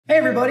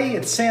everybody,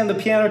 it's Sam the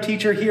piano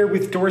teacher here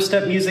with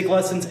Doorstep Music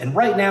Lessons, and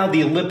right now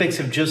the Olympics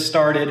have just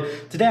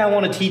started. Today I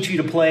want to teach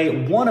you to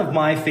play one of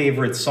my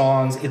favorite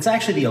songs. It's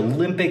actually the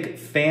Olympic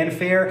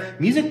Fanfare,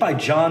 music by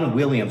John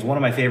Williams, one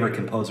of my favorite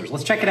composers.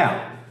 Let's check it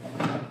out.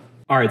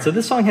 Alright, so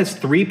this song has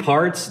three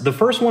parts. The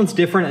first one's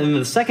different and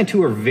the second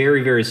two are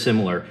very, very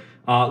similar.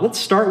 Let's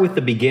start with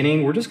the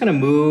beginning. We're just going to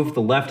move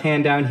the left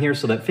hand down here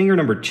so that finger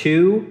number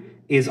 2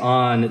 is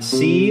on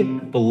C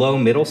below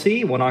middle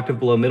C, 1 octave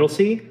below middle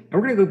C.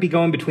 And we're going to be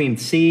going between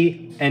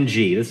C and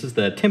G. This is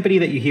the timpani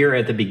that you hear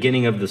at the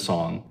beginning of the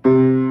song.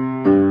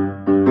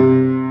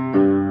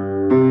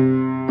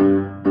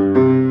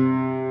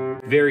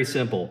 Very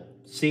simple.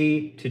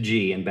 C to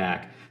G and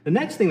back. The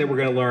next thing that we're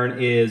going to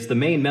learn is the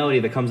main melody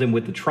that comes in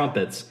with the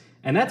trumpets.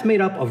 And that's made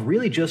up of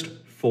really just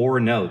 4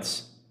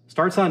 notes.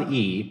 Starts on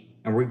E,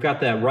 and we've got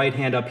that right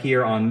hand up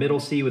here on middle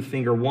C with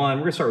finger 1.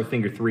 We're going to start with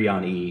finger 3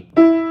 on E.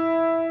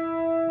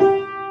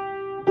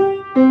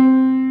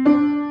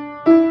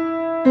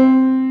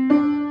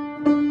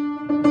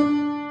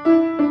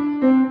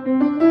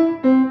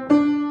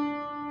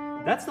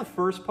 That's the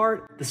first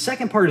part. The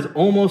second part is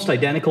almost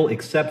identical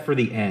except for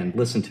the end.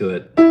 Listen to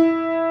it.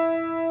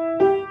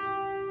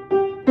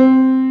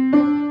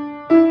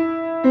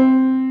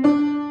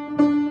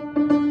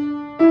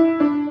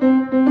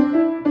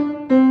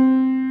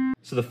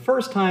 So the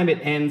first time it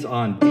ends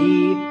on D,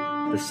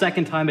 the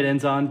second time it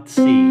ends on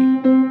C. So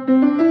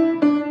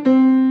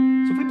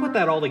if we put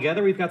that all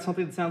together, we've got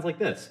something that sounds like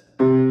this.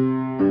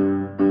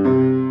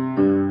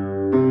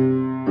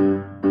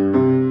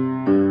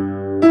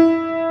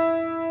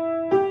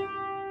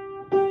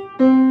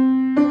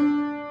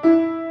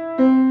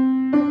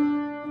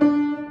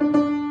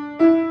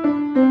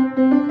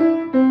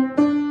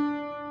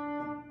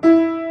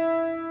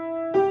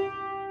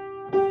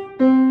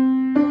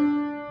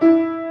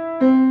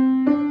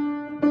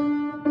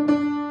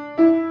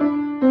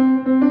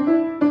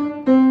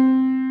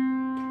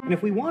 And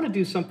if we want to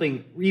do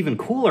something even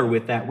cooler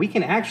with that, we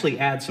can actually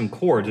add some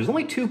chords. There's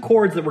only 2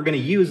 chords that we're going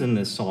to use in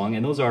this song,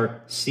 and those are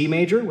C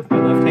major with my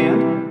left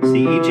hand,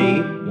 C, E,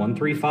 G, 1,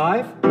 3,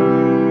 5,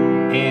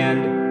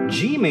 and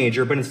G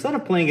major, but instead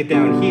of playing it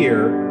down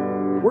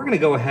here, we're going to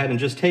go ahead and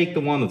just take the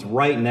one that's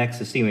right next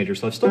to C major.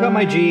 So I've still got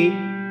my G,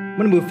 I'm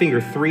going to move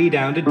finger 3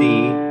 down to D,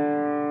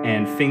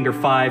 and finger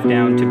 5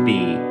 down to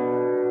B.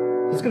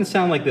 It's going to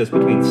sound like this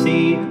between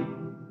C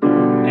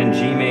and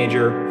G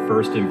major,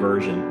 first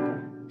inversion.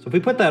 So if we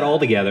put that all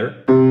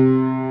together,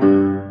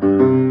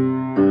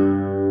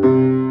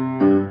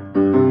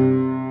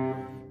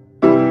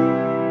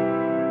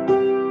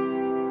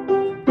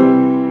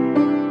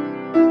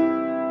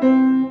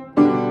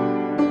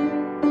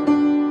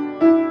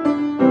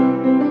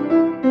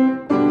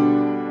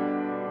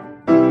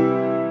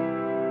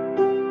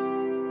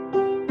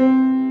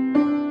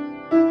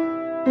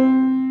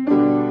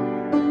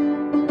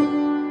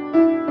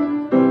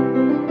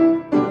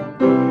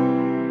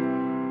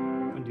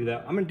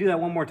 I'm going to do that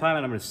one more time,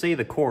 and I'm going to say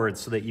the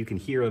chords so that you can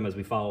hear them as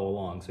we follow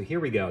along. So here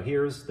we go.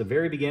 Here's the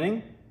very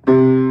beginning. C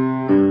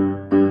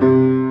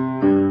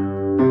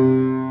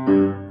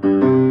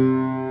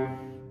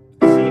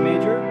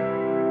major.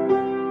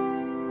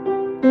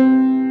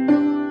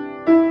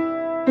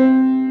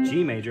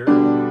 G major.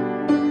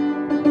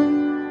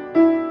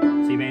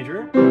 C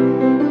major.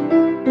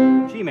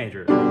 G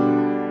major.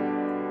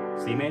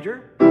 C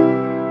major.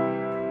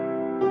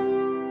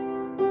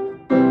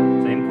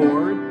 Same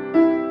chord.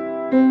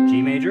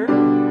 G major,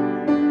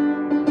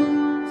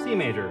 C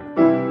major,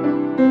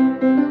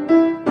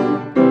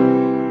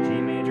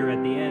 G major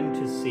at the end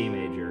to C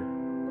major.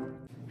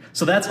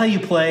 So that's how you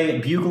play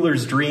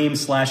Bugler's Dream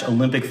 /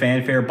 Olympic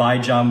Fanfare by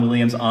John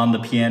Williams on the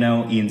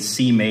piano in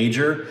C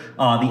major.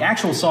 The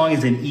actual song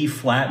is in E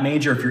flat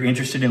major. If you're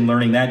interested in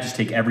learning that, just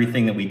take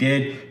everything that we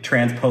did,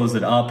 transpose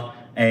it up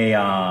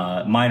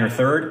a minor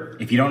third.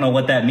 If you don't know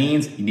what that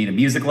means, you need a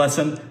music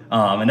lesson,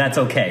 and that's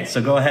okay.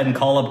 So go ahead and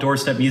call up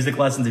Doorstep Music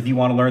Lessons if you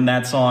want to learn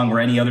that song or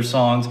any other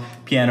songs,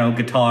 piano,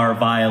 guitar,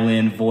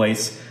 violin,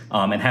 voice,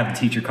 and have the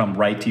teacher come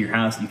right to your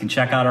house. You can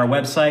check out our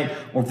website,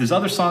 or if there's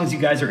other songs you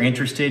guys are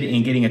interested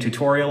in getting a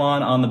tutorial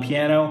on the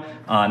piano,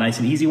 nice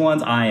and easy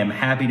ones, I am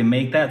happy to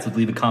make that, so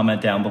leave a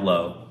comment down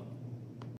below.